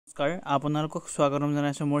নমস্কাৰ আপোনালোকক স্বাগতম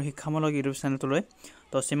জনাইছোঁ মোৰ শিক্ষামূলক ইউটিউব চেনেলটোলৈ।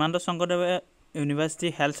 তো সীমান্ত শংকৰদেৱে university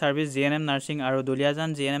health service GNM nursing আৰু Duliajan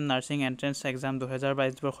GNM nursing entrance exam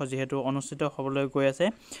 2022 বৰ্ষ যেহেতু অনুষ্ঠিত হ'বলৈ গৈ আছে,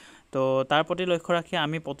 তো তাৰ প্ৰতি লক্ষ্য ৰাখি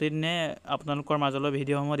আমি প্ৰতিদিনে আপোনালোকৰ মাজলৈ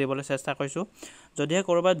ভিডিঅ'সমূহ দিবলৈ চেষ্টা কৰিছোঁ। যদিহে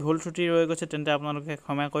ক'ৰবাত ভুল ত্ৰুটি ৰৈ গৈছে তেন্তে আপোনালোকে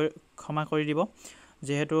ক্ষমা কৰি দিব,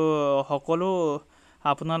 যেহেতু সকলো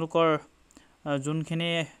আপোনালোকৰ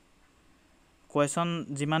যোনখিনি কুৱেশ্যন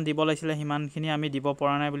যিমান দিব লাগিছিলে সিমানখিনি আমি দিব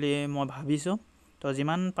পৰা নাই বুলি মই ভাবিছোঁ। তো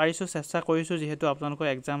যিমান পাৰিছোঁ চেষ্টা কৰিছোঁ, যিহেতু আপোনালোকৰ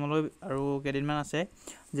এক্সামলৈ আৰু কেইদিনমান আছে।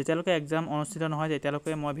 যেতিয়ালৈকে এক্সাম অনুষ্ঠিত নহয়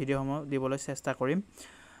তেতিয়ালৈকে মই ভিডিঅ'সমূহ দিবলৈ চেষ্টা কৰিম।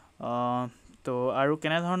 তো আৰু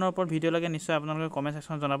কেনেধৰণৰ ওপৰত ভিডিঅ' লাগে নিশ্চয় আপোনালোকে কমেণ্ট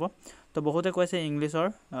ছেকশ্যনত জনাব। তো বহুতে কৈছে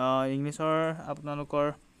ইংলিছৰ আপোনালোকৰ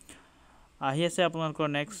আহি আছে, আপোনালোকৰ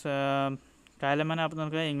নেক্সট কাইলৈ মানে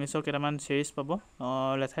আপোনালোকে ইংলিছৰ কেইটামান চিৰিজ পাব।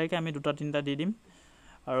 লেঠাৰিকৈ আমি 2-3টা দি দিম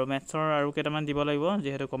আৰু মেথছৰ আৰু কেইটামান দিব লাগিব,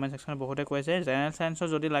 যিহেতু কমেণ্ট ছেকশ্যনত বহুতে কৈছে। জেনেৰেল ছায়েন্সৰ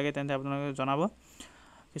যদি লাগে তেন্তে আপোনালোকে জনাব।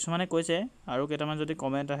 কিছুমানে কৈছে আৰু কেইটামান যদি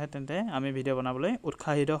কমেণ্ট আহে তেন্তে আমি ভিডিঅ' বনাবলৈ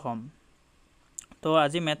উৎসাহিত হ'ম। তো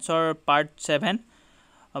আজি মেথছৰ পাৰ্ট 7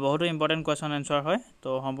 বহুতো ইম্পৰ্টেণ্ট কুৱেশ্যন এনচাৰ হয়। তো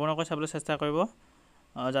সম্পূৰ্ণকৈ চাবলৈ চেষ্টা কৰিব,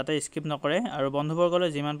 যাতে স্কিপ নকৰে, আৰু বন্ধুবৰ্গলৈ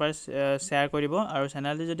যিমান পাৰে শ্বেয়াৰ কৰি দিব। আৰু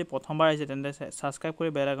চেনেলটি যদি প্ৰথমবাৰ আহিছে তেন্তে ছাবস্ক্ৰাইব কৰি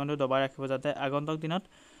বেল আইকনটো দবাই ৰাখিব, যাতে আগন্তুক দিনত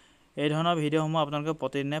এই ধৰণৰ ভিডিঅ'সমূহ আপোনালোকে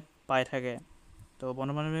প্ৰতিদিনে পাই থাকে। তো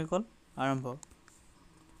বন্ধু-বান্ধৱীসকল আৰম্ভ।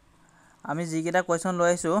 আমি যিকেইটা কুৱেশ্যন লৈ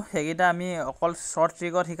আহিছোঁ সেইকেইটা আমি অকল শ্বৰ্ট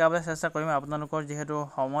ট্ৰিকত শিকাবলৈ চেষ্টা কৰিম। আপোনালোকৰ যিহেতু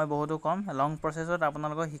সময় বহুতো কম, লং প্ৰচেছত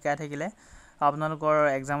আপোনালোকক শিকাই থাকিলে আপোনালোকৰ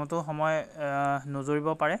এক্সামতো সময় নজৰিব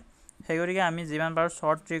পাৰে। সেই গতিকে আমি যিমান পাৰোঁ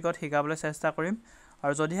শ্বৰ্ট ট্ৰিকত শিকাবলৈ চেষ্টা কৰিম।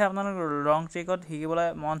 আৰু যদিহে আপোনালোকৰ লং ট্ৰিকত শিকিবলৈ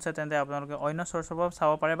মন আছে তেন্তে আপোনালোকে অন্য চ'ৰ্চৰ পৰা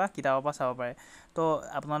চাব পাৰে বা কিতাপৰ পৰা চাব পাৰে। তো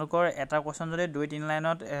আপোনালোকৰ এটা কুৱেশ্যন যদি 2-3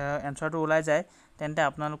 লাইনত এনচাৰটো ওলাই যায় তেন্তে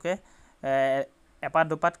আপোনালোকে এপাত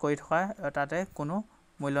দুপাত কৰি থকা তাতে কোনো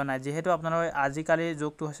মূল্য নাই, যিহেতু আপোনালোকৰ আজিকালিৰ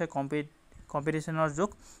যুগটো হৈছে কম্পিটিশ্যনৰ যুগ।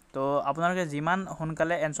 তো আপোনালোকে যিমান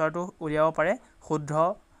সোনকালে এনচাৰটো উলিয়াব পাৰে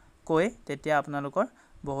শুদ্ধকৈ, তেতিয়া আপোনালোকৰ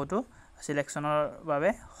বহুতো চিলেকশ্যনৰ বাবে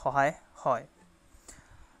সহায় হয়।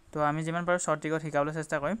 তো আমি যিমান পাৰোঁ শ্বৰ্ট ট্ৰিকত শিকাবলৈ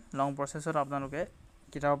চেষ্টা কৰিম। লং প্ৰচেছত আপোনালোকে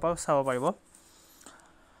কিতাপৰ পৰা চাব পাৰিব।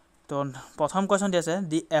 তো প্ৰথম কুৱেশ্যন দি আছে,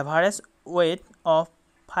 দি average weight of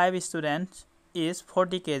 5 students is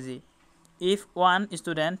 40 kg. If one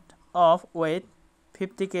student of weight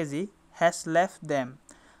 50 kg has left them,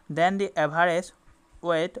 then the average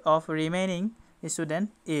weight of remaining student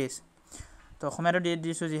is. তো অসমীয়াটো দি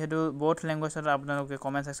দিছোঁ, যিহেতু বোথ লেংগুৱেজত আপোনালোকে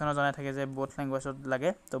কমেণ্ট ছেকশ্যনত জনাই থাকে যে বোথ লেংগুৱেজত লাগে।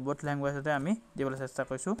 তো বোথ লেংগুৱেজতে আমি দিবলৈ চেষ্টা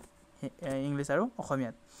কৰিছোঁ, ইংলিছ আৰু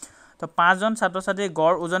অসমীয়াত। তো 5জন ছাত্ৰ ছাত্ৰীৰ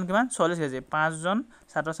গড় ওজন কিমান? 40 kg। 5জন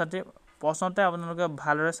ছাত্ৰ ছাত্ৰীৰ প্ৰশ্নতে আপোনালোকে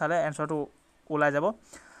ভালদৰে চালে এনচাৰটো ওলাই যাব।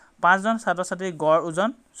 5জন ছাত্ৰ ছাত্ৰীৰ গড় ওজন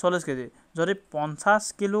 40 kg। যদি 50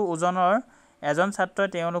 কিলো ওজনৰ এজন ছাত্ৰই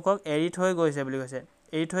তেওঁলোকক এৰি থৈ গৈছে বুলি কৈছে,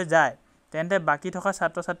 এৰি থৈ যায়, তেন্তে বাকী থকা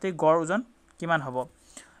ছাত্ৰ ছাত্ৰীৰ গড় ওজন কিমান হ'ব?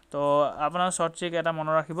 তো আপোনাৰ শ্বৰ্ট ট্ৰিক এটা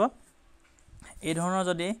মনত ৰাখিব। এই ধৰণৰ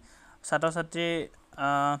যদি ছাত্ৰ ছাত্ৰী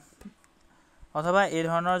অথবা এই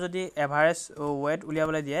ধৰণৰ যদি এভাৰেজ ৱেইট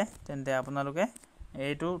উলিয়াবলৈ দিয়ে তেন্তে আপোনালোকে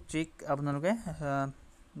এইটো ট্ৰিক আপোনালোকে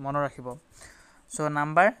মনত ৰাখিব। চ'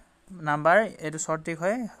 নাম্বাৰ এইটো শ্বৰ্ট ট্ৰিক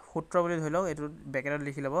হয়, সূত্ৰ বুলি ধৰি লওক, এইটো ব্ৰেকেটত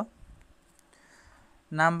লিখি ল'ব।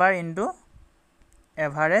 Number into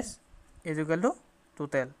average is equal to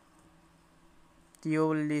total. To'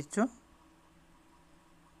 বুলি লিখিছোঁ,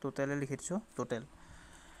 টোটেলে লিখি দিছোঁ, total.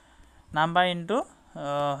 Number into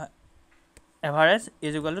average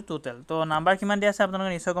is equal to total. তো নাম্বাৰ কিমান দিয়া আছে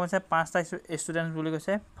আপোনালোকে নিশ্চয় গম পাইছে, 5টা ষ্টুডেণ্টছ বুলি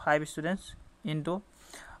কৈছে, 5 ষ্টুডেণ্টছ ইনটু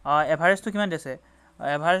এভাৰেজটো কিমান দি আছে?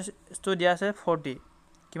 এভাৰেজটো দিয়া আছে 40।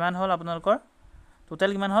 কিমান হ'ল আপোনালোকৰ?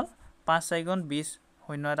 টোটেল কিমান হ'ল? 5 4 গুণ 20,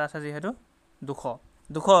 শূন্য এটা আছে যিহেতু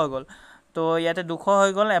 200 হৈ গ'ল। তো ইয়াতে 200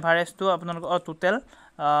 হৈ গ'ল এভাৰেজটো আপোনালোকৰ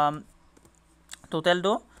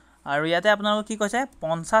টোটেলটো। আৰু ইয়াতে আপোনালোকক কি কৈছে?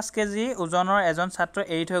 50 কেজি ওজনৰ এজন ছাত্ৰ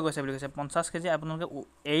এৰি থৈ গৈছে বুলি কৈছে। 50 কেজি আপোনালোকে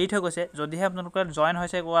এৰি থৈ গৈছে। যদিহে আপোনালোকে জইন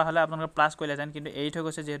হৈছে কোৱা হ'লে আপোনালোকে প্লাছ কৰিলেহেঁতেন, কিন্তু এৰি থৈ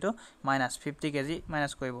গৈছে যিহেতু -50 কেজি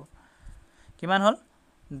মাইনাছ কৰিব। কিমান হ'ল?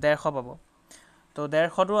 150 পাব। তো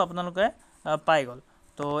 150টো আপোনালোকে পাই গ'ল।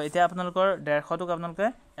 তো এতিয়া আপোনালোকৰ 150টোক আপোনালোকে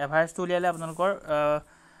এভাৰেজটো উলিয়ালে আপোনালোকৰ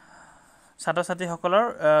ছাত্ৰ ছাত্ৰীসকলৰ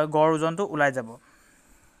গড় ওজনটো ওলাই যাব।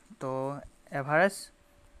 তো এভাৰেজ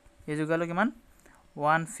ইজ ইকুৱেল টু কিমান?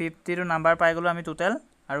 150টো নাম্বাৰ পাই গ'লোঁ আমি টোটেল।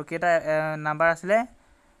 আৰু কেইটা নাম্বাৰ আছিলে?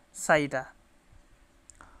 4টা।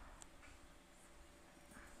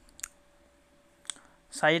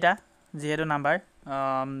 যিহেতু নাম্বাৰ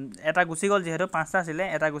এটা গুচি গ'ল, যিহেতু 5টা আছিলে,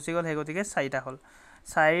 এটা গুচি গ'ল, সেই গতিকে 4টা হ'ল।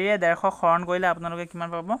 4ৰে 150 হৰণ কৰিলে আপোনালোকে কিমান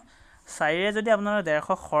পাব? 4ৰে যদি আপোনালোকে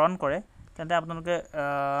 150 হৰণ কৰে তেন্তে আপোনালোকে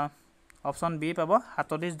অপশ্যন বি পাব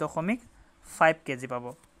 37.5 কেজি পাব।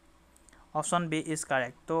 Option B is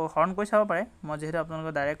correct. তো হৰণ কৰি চাব পাৰে, মই যিহেতু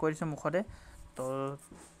আপোনালোকক ডাইৰেক্ট কৈ দিছোঁ মুখতে, তো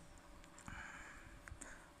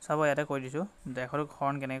চাব ইয়াতে কৈ দিছোঁ 150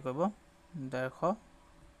 হৰণ কেনেকৈ কৰিব। 150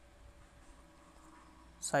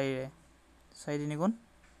 4 4 গুণ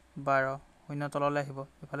 12 শূন্য তললৈ আহিব,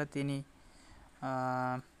 ইফালে 3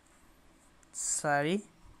 4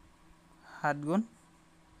 7 গুণ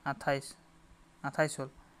 28 28 হ'ল।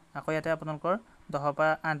 আকৌ ইয়াতে আপোনালোকৰ 10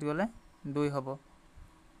 পৰা 8 গ'লে 2 হ'ব।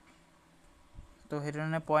 তো সেইটো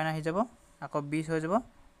ধৰণে পইণ্ট আহি যাব, আকৌ 20 হৈ যাব,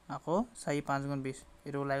 আকৌ 4 5 গুণ 20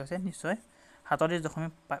 এইটো ওলাই গৈছে নিশ্চয়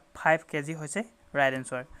 37.5 কেজি হৈছে ৰাইট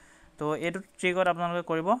এনচাৰ। তো এইটো ট্ৰিকত আপোনালোকে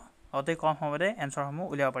কৰিব, অতি কম সময়তে এনচাৰসমূহ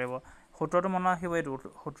উলিয়াব পাৰিব। সূত্ৰটো মনত ৰাখিব, এইটো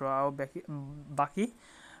সূত্ৰ, আৰু বাকী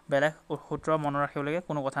বেলেগ সূত্ৰ মনত ৰাখিবলগীয়া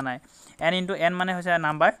কোনো কথা নাই। এন ইনটু এন মানে হৈছে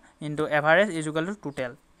number into average is equal to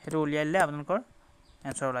total, সেইটো উলিয়াই দিলে আপোনালোকৰ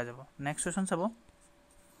এনচাৰ ওলাই যাব। নেক্সট কুৱেশ্যন চাব।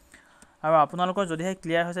 আৰু আপোনালোকৰ যদিহে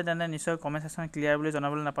ক্লিয়াৰ হৈছে তেন্তে নিশ্চয় কমেণ্ট ছেকশ্যনত ক্লিয়াৰ বুলি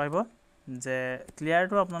জনাবলৈ নাপাহৰিব, যে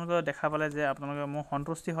ক্লিয়াৰটো আপোনালোকে দেখা পালে যে আপোনালোকে মোৰ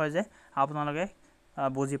সন্তুষ্টি হয় যে আপোনালোকে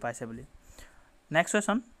বুজি পাইছে বুলি। নেক্সট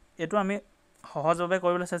কুৱেশ্যন, এইটো আমি সহজভাৱে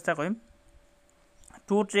কৰিবলৈ চেষ্টা কৰিম।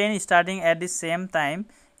 2 train starting at the same time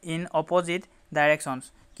in opposite ডাইৰেকশ্যনছ।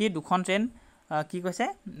 কি দুখন ট্ৰেইন কি কৈছে,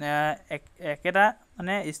 একেটা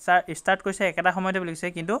মানে ষ্টাৰ্ট কৰিছে একেটা সময়তে বুলি কৈছে,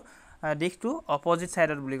 কিন্তু দিশটো অপজিট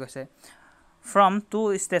ছাইডত বুলি কৈছে। From 2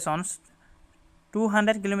 stations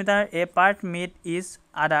 200 kilometre A part meat is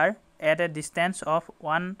আদাৰ at A distance of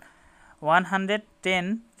 110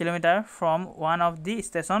 kilometre from one of the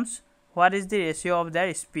stations, what is the ratio' of there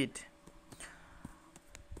speed.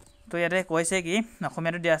 তো ইয়াতে কৈছে কি,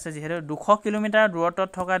 অসমীয়াটো দিয়া আছে, যিহেতু 200 কিলোমিটাৰ দূৰত্বত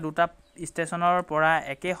থকা দুটা ষ্টেচনৰ পৰা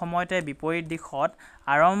একে সময়তে বিপৰীত দিশত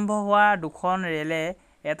আৰম্ভ হোৱা দুখন ৰেলে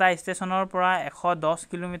এটা ষ্টেচনৰ পৰা 110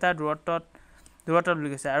 কিলোমিটাৰ দূৰত্বত বুলি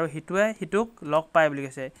কৈছে, আৰু সিটোৱে সিটোক লগ পায় বুলি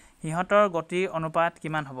কৈছে। সিহঁতৰ গতিৰ অনুপাত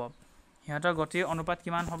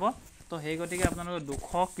কিমান হ'ব? তো সেই গতিকে আপোনালোকে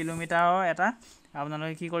 200 কিলোমিটাৰৰ এটা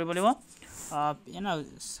আপোনালোকে কি কৰিব লাগিব,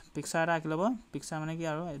 পিকচাৰ এটা আঁকি ল'ব, পিকচাৰ মানে কি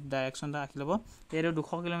আৰু ডাইৰেকশ্যন এটা আঁকি ল'ব। এইটো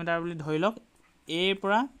 200 কিলোমিটাৰ বুলি ধৰি লওক, এৰ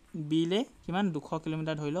পৰা বিলৈ কিমান 200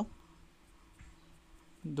 কিলোমিটাৰ ধৰি লওক,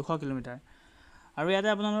 200 কিলোমিটাৰ। আৰু ইয়াতে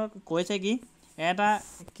আপোনালোকক কৈছে কি,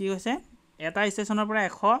 কি কৈছে, এটা ষ্টেচনৰ পৰা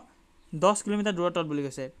 110 কিলোমিটাৰ দূৰত্বত বুলি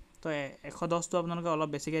কৈছে। তো 110টো আপোনালোকে অলপ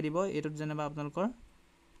বেছিকৈ দিব, এইটোত যেনিবা আপোনালোকৰ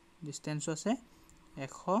ডিষ্টেঞ্চটো আছে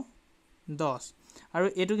 110, আৰু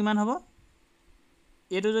এইটো কিমান হ'ব,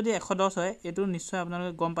 এইটো যদি 110 হয়, এইটো নিশ্চয়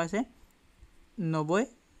আপোনালোকে গম পাইছে 90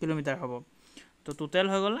 কিলোমিটাৰ হ'ব। তো টোটেল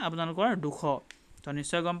হৈ গ'ল আপোনালোকৰ 200, তো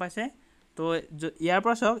নিশ্চয় গম পাইছে। তো ইয়াৰ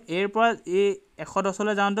পৰা চাওক, এৰ পৰা এই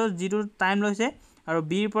 110লৈ যাওঁতেও যিটো টাইম লৈছে, আৰু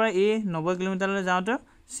বিৰ পৰা এই 90 কিলোমিটাৰলৈ যাওঁতেও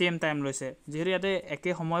ছেম টাইম লৈছে, যিহেতু ইয়াতে একে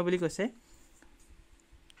সময় বুলি কৈছে।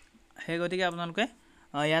 সেই গতিকে আপোনালোকে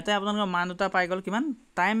ইয়াতে আপোনালোকৰ মান দুটা পাই গ'ল, কিমান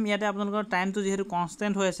টাইম, ইয়াতে আপোনালোকৰ টাইমটো যিহেতু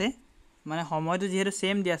কনষ্টেণ্ট হৈ আছে, মানে সময়টো যিহেতু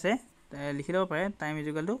ছেম দি আছে, লিখি ল'ব পাৰে time is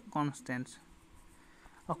equal to constant,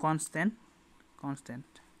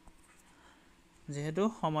 যিহেতু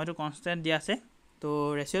সময়টো কনষ্টেণ্ট দিয়া আছে। তো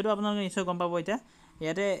ৰেচিঅ'টো আপোনালোকে নিশ্চয় গম পাব। এতিয়া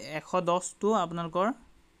ইয়াতে 110টো আপোনালোকৰ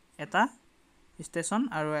এটা ষ্টেচন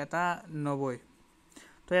আৰু এটা 90,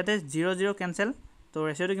 তো ইয়াতে 0 0 কেঞ্চেল, তো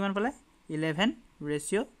ৰেচিঅ'টো কিমান পালে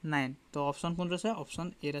 11:9। তো অপশ্যন কোনটো আছে, অপশ্যন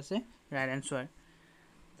 8 আছে ৰাইট এনচাৰ।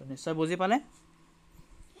 তো নিশ্চয় বুজি পালে,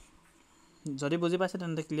 যদি বুজি পাইছে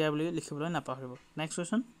তেন্তে ক্লিয়াৰ বুলি লিখিবলৈ নাপাহৰিব। নেক্সট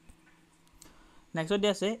কুৱেশ্যন, নেক্সট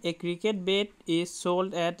দিয়া আছে, এ cricket bat is sold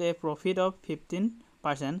at A profit of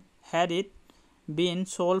 15%, head it bin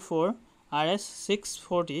sold for Rs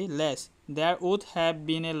 640 less, there would have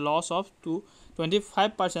been A loss of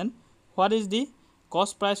 25%, what is the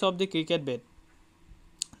কষ্ট price of the cricket bat.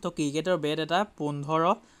 তো ক্ৰিকেটৰ bat এটা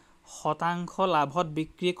 15% লাভত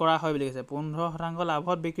বিক্ৰী কৰা হয় বুলি কৈছে, 15%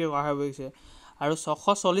 লাভত বিক্ৰী কৰা হয় বুলি কৈছে, আৰু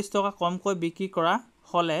 640 টকা কমকৈ বিক্ৰী কৰা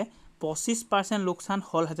হ'লে 25% লোকচান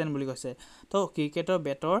হ'লহেঁতেন বুলি কৈছে। তো ক্ৰিকেটৰ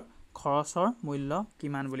বেটৰ খৰচৰ মূল্য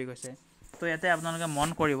কিমান বুলি কৈছে। তো ইয়াতে আপোনালোকে মন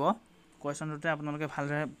কৰিব, কুৱেশ্যনটোতে আপোনালোকে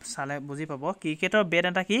ভালদৰে চালে বুজি পাব, ক্ৰিকেটৰ বেট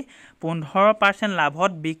এটা কি 15%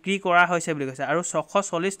 লাভত বিক্ৰী কৰা হৈছে বুলি কৈছে, আৰু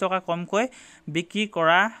 640 টকা কমকৈ বিক্ৰী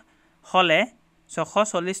কৰা হ'লে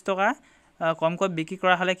 640 টকা কমকৈ বিক্ৰী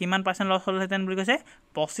কৰা হ'লে কিমান পাৰ্চেণ্ট লছ হ'লহেঁতেন বুলি কৈছে,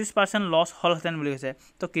 25% লছ হ'লহেঁতেন বুলি কৈছে।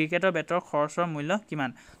 তো ক্ৰিকেটৰ বেটৰ খৰচৰ মূল্য কিমান।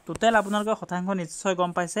 টোটেল আপোনালোকে শতাংশ নিশ্চয়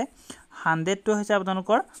গম পাইছে, 100টো হৈছে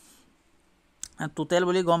আপোনালোকৰ টোটেল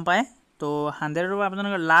বুলি গম পায়। তো 100ৰ পৰা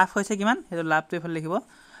আপোনালোকৰ লাভ হৈছে কিমান, সেইটো লাভটো এইফালে লিখিব,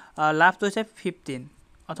 লাভটো হৈছে 15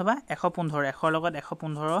 অথবা 115,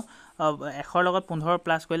 100ৰ লগত 15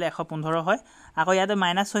 প্লাছ কৰিলে 115 হয়। আকৌ ইয়াতে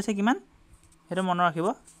মাইনাছ হৈছে কিমান, সেইটো মনত ৰাখিব,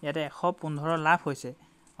 ইয়াতে 115 লাভ হৈছে,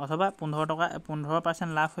 অথবা 15%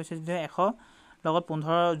 লাভ হৈছে, যেতিয়া লগত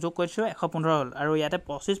 15 যোগ কৰিছোঁ 115 হ'ল আৰু ইয়াতে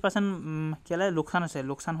 25% কেলে লোকচান আছে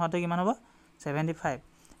লোকচান হোৱাটো কিমান হ'ব 75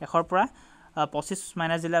 100 পৰা 25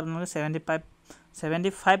 মাইনাছ দিলে আপোনালোকে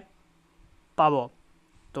 75 পাব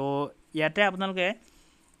তো ইয়াতে আপোনালোকে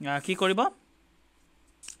কি কৰিব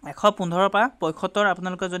 115 পৰা 75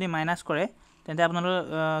 আপোনালোকে যদি মাইনাছ কৰে তেন্তে আপোনালোকে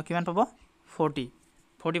কিমান পাব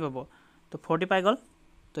 40 পাব তো 40 পাই গ'ল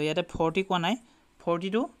তো ইয়াতে 40 কোৱা নাই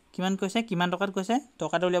 42 কিমান কৈছে কিমান টকাত কৈছে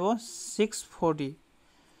টকাটো উলিয়াব 640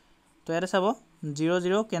 তো ইয়াতে চাব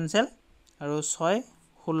 00 কেনসেল আৰু 6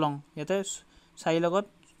 16 ইয়াতে 4 লগত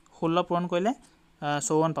 16 পূৰণ কৰিলে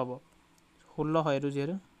 54 পাব 16 হয় এইটো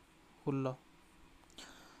যিহেতু 16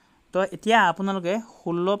 তো এতিয়া আপোনালোকে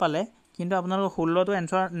 16 পালে কিন্তু আপোনালোকৰ 16 টো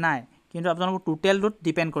এনসাৰ নাই কিন্তু আপোনালোকৰ টোটেলটোত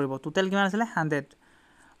ডিপেন্ড কৰিব টোটেল কিমান আছিল 100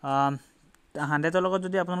 100 ৰ লগত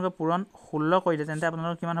যদি আপোনালোকে পূৰণ 16 কৰি দিয়ে তেন্তে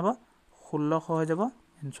আপোনালোকৰ কিমান হ'ব 1600 হৈ যাব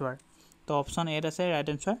এনসাৰ তো অপচন এ আছে ৰাইট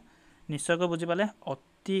এনসাৰ নিশ্চয়কৈ বুজি পালে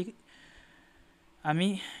অতি আমি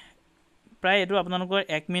প্ৰায় এইটো আপোনালোকৰ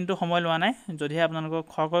 1 মিনিট সময় লোৱা নাই যদিহে আপোনালোকক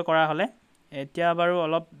খৰকৈ কৰা হলে এতিয়া বাৰু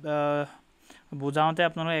অলপ বুজাওঁতে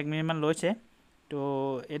আপোনালোকে 1 মিনিট মান লৈছে তো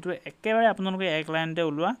এইটো একেবাৰে আপোনালোকে এক লাইনতে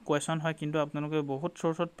ওলোৱা কোৱেশ্চন হয় কিন্তু আপোনালোকে বহুত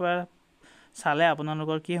সোৰ্সত পৰা চালে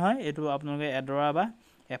আপোনালোকৰ কি হয় এইটো আপোনালোকে এডৰা বা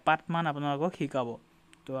এপাত মান আপোনালোকক শিকাব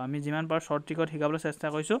তো আমি যিমান পাৰ শৰ্ট ট্ৰিকত শিকাবলৈ চেষ্টা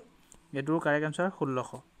কৰিছো এটোৰ কাৰেক্ট আনসাৰ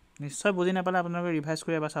 1600 নিশ্চয় বুজি নাপালে আপোনালোকে ৰিভাইজ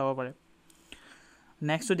কৰি এবাৰ চাব পাৰে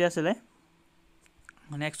নেক্সট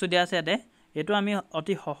দিয়া আছে ইয়াতে এটো আমি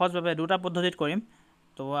অতি সহজভাৱে দুটা পদ্ধতিত কৰিম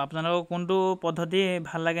তো আপোনালোকক কোনটো পদ্ধতি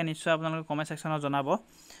ভাল লাগে নিশ্চয় আপোনালোকে কমেন্ট সেকশনত জনাব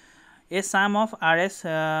A sum of Rs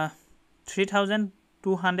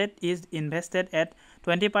 3200 is invested at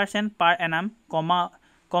 20% per annum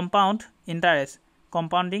compound interest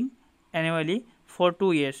compounding annually for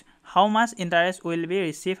 2 years. How much interest will be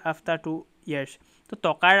received after 2 years? তো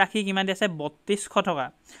টকাৰ ৰাখি কিমান দিছে 3200 টকা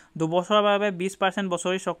 2 বছৰৰ বাবে 20%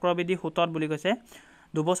 বছৰি চক্ৰবৃদ্ধি সুতত বুলি কৈছে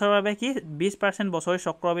 2 বছৰৰ বাবে কি 20% বছৰি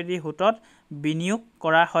চক্ৰবৃদ্ধি সুতত বিনিয়োগ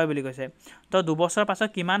কৰা হয় বুলি কৈছে তো 2 বছৰৰ পাছত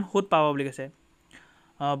কিমান সুত পাব বুলি কৈছে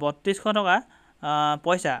 3200 টকা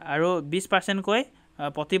পইচা আৰু 20% কৈ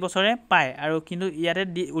প্ৰতি বছৰে পায় আৰু কিন্তু ইয়াতে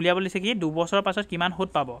উলিয়াব লিছে কি 2 বছৰৰ পাছত কিমান সুত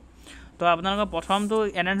পাব তো আপোনালোকৰ প্ৰথমটো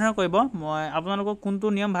এনেধৰণৰ কৰিব মই আপোনালোকক কোনটো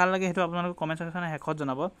নিয়ম ভাল লাগে হেতু আপোনালোকক কমেন্ট সেকশনত হেকত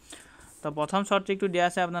জনাব তো প্ৰথম শৰ্ট ট্ৰিকটো দিয়া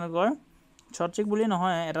আছে আপোনালোকৰ শৰ্ট ট্ৰিক বুলি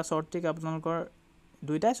নহয় এটা শৰ্ট ট্ৰিক আপোনালোকৰ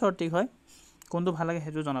দুইটাই শৰ্ট ট্ৰিক হয় কোনটো ভাল লাগে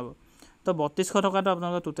হেতু জনাব তো 3200 টকাটো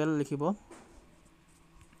আপোনালোকৰ টোটাল লিখিব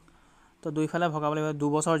তো দুইফালে ভগাব লাগিব 2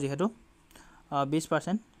 বছৰ যেহেতু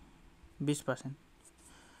 20%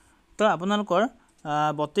 তো আপোনালোকৰ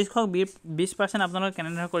 3200 20% আপোনালোকে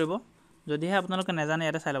কেনেধৰণে কৰিব যদিহে আপোনালোকে নেজানে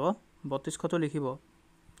ইয়াতে চাই লব 3200 টো লিখিব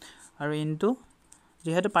আৰু ইনটু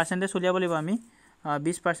যেহেতু পাৰ্সেন্টেজ উলিয়াব লাগিব আমি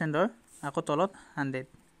 20% ৰ আকৌ তলত 100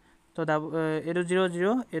 তো এটো 00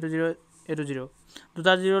 এটো 0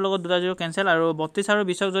 দুটা 0 লগত দুটা 0 কেনসেল আৰু 32 আৰু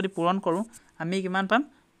 20 যদি পূৰণ কৰো আমি কিমান পাম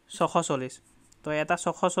 640 তো এটা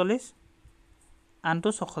 640 আনটো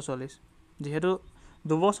 640 যেহেতু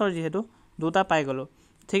 2 বছৰ যেহেতু দুটা পাই গলো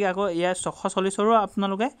ঠিক আকৌ ইয়াৰ 640 ৰো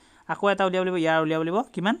আপোনালোকে আকৌ এটা উলিয়াব লাগিব ইয়াৰ উলিয়াব লাগিব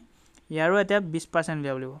কিমান ইয়াৰো এটা 20%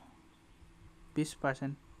 উলিয়াব লাগিব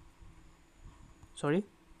 20% সৰি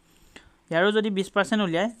ইয়াৰো যদি 20%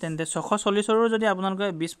 উলিয়ায় তেন্তে 640 ৰো যদি আপোনালোকে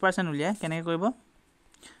 20% উলিয়ায় কেনেকৈ কৰিব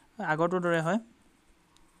আগৰটো দৰে হয়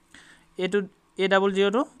এটো A00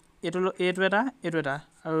 টো এটো এটা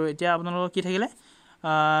আৰু এতিয়া আপোনালোকৰ কি থাকিলে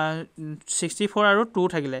 64 আৰু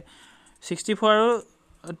 2 থাকিলে 64 আৰু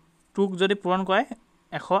 2 যদি পূৰণ কৰে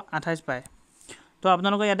 128 পায় তো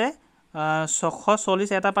আপোনালোকে ইয়াতে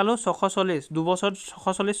 640 এটা পালো 640 2 বছৰ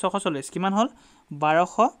 640 কিমান হল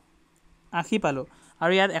 1280 পালো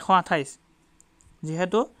আৰু ইয়াত 128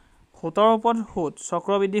 যেহেতু সুতৰ ওপৰত সুত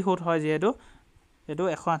চক্ৰবৃদ্ধি সুত হয় যেহেতু এটো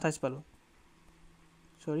 128 পালো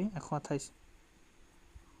সৰি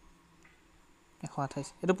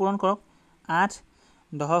 128 এটো পূৰণ কৰক 8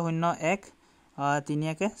 1001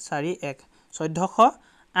 31 41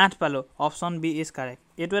 1408 পালো অপচন বি ইজ কাৰেক্ট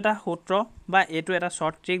এটো এটা সূত্ৰ বা এটো এটা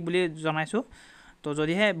শৰ্ট ট্ৰিক বুলি জনাইছো তো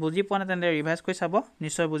যদিহে বুজি পোৱা নাই তেন্তে ৰিভাইজ কৰি চাব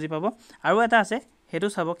নিশ্চয় বুজি পাব আৰু এটা আছে হেতু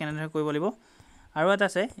চাব কেনেধৰণে কৰিব লাগিব আৰু এটা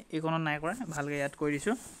আছে ইকনত নাই কৰা ভালকৈ ইয়াত কৰি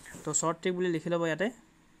দিছো তো শৰ্ট ট্ৰিক বুলি লিখি লব ইয়াতে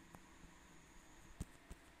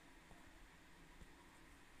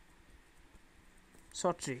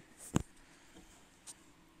শৰ্ট ট্ৰিক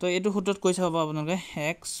তো এটো সূত্ৰত কৈছে হ'ব আপোনালোকে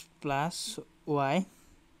x y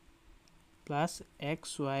plus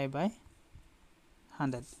xy by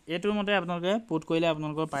 100 এটোৰ মতে আপোনালোকে পুট কৰিলে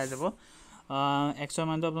আপোনালোকৰ পাই যাব x ৰ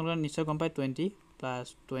মানটো আপোনালোকে নিশ্চয় গম পাই 20 plus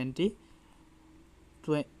 20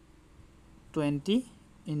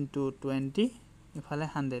 into 20 ইফালে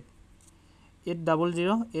 100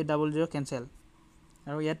 800 কেনসেল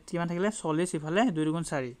আৰু ইয়াত কিমান থাকিলে 40 ইফালে 2 গুণ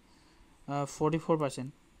 4 44%,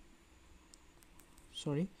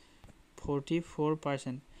 সৰি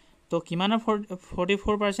 44%, তো কিমানৰ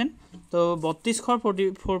 44%, তো 3200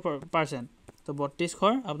 44%, তো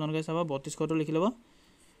 3200 আপোনালোকে চাব 3200টো লিখি ল'ব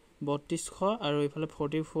 3200 আৰু ইফালে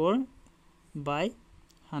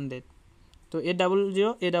 44/100, তো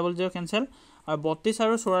 800 কেঞ্চেল, আৰু 32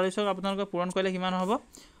 আৰু 44ক আপোনালোকে পূৰণ কৰিলে কিমান হ'ব,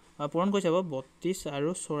 পূৰণ কৰি চাব 32 আৰু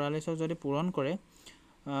 44ক যদি পূৰণ কৰে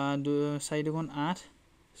 4 দুগুণ 8,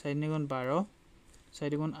 4 দুগুণ 12, 4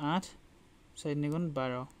 দুগুণ 8, 4 দুগুণ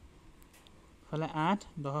 12, ইফালে 8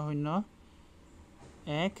 10 0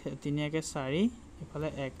 1 3 1 4, ইফালে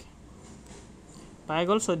 1 পাই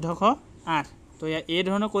গ'ল 1408। তো এই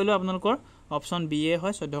ধৰণে কৰিলেও আপোনালোকৰ অপশ্যন বি এ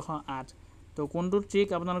হয় 1408। তো কোনটো ট্ৰিক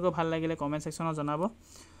আপোনালোকৰ ভাল লাগিলে কমেণ্ট ছেকশ্যনত জনাব।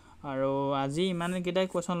 আৰু আজি ইমানকেইটাই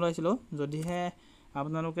কুৱেশ্যন লৈছিলোঁ, যদিহে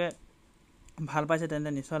আপোনালোকে ভাল পাইছে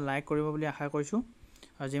তেন্তে নিশ্চয় লাইক কৰিব বুলি আশা কৰিছোঁ,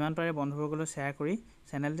 আৰু যিমান পাৰে বন্ধুসকলক শ্বেয়াৰ কৰি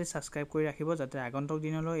চেনেলটি ছাবস্ক্ৰাইব কৰি ৰাখিব, যাতে আগন্তুক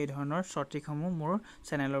দিনলৈ এই ধৰণৰ শ্বৰ্ট ট্ৰিকসমূহ মোৰ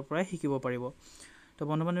চেনেলৰ পৰাই শিকিব পাৰিব। তো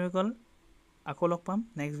বন্ধু বান্ধৱীসকল আকৌ লগ পাম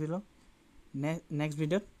নেক্সট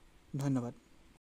ভিডিঅ'ত। ধন্যবাদ।